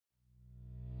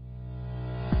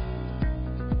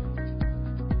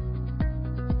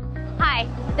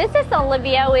This is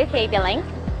Olivia with ADLINK.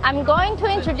 I'm going to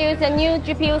introduce a new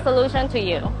GPU solution to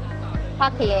you,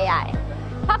 Pocky AI.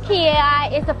 Pocky AI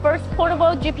is the first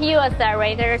portable GPU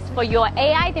accelerators for your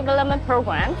AI development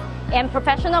programs and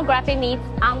professional graphic needs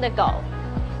on the go.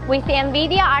 With the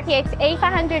NVIDIA RTX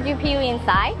A500 GPU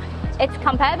inside, it's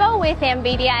compatible with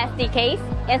NVIDIA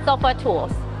SDKs and software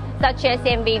tools, such as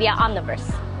NVIDIA Omniverse.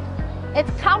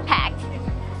 It's compact,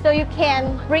 so you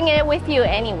can bring it with you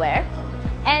anywhere.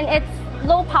 And it's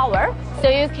low power, so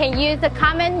you can use a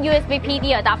common USB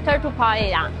PD adapter to power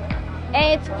it on.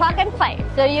 And it's plug and play,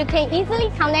 so you can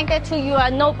easily connect it to your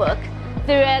notebook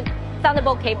through a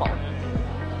Thunderbolt cable.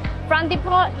 From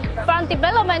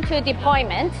development to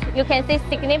deployment, you can see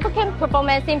significant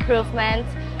performance improvements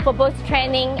for both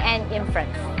training and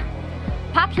inference.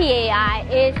 Pocky AI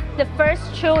is the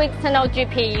first true external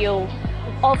GPU,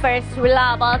 offers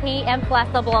reliability and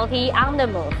flexibility on the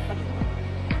move.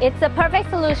 It's a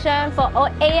perfect solution for all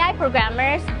AI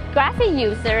programmers, graphic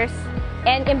users,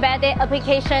 and embedded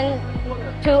applications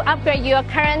to upgrade your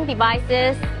current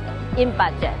devices in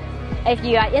budget. If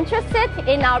you are interested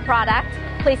in our product,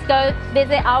 please go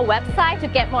visit our website to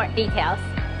get more details.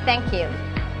 Thank you.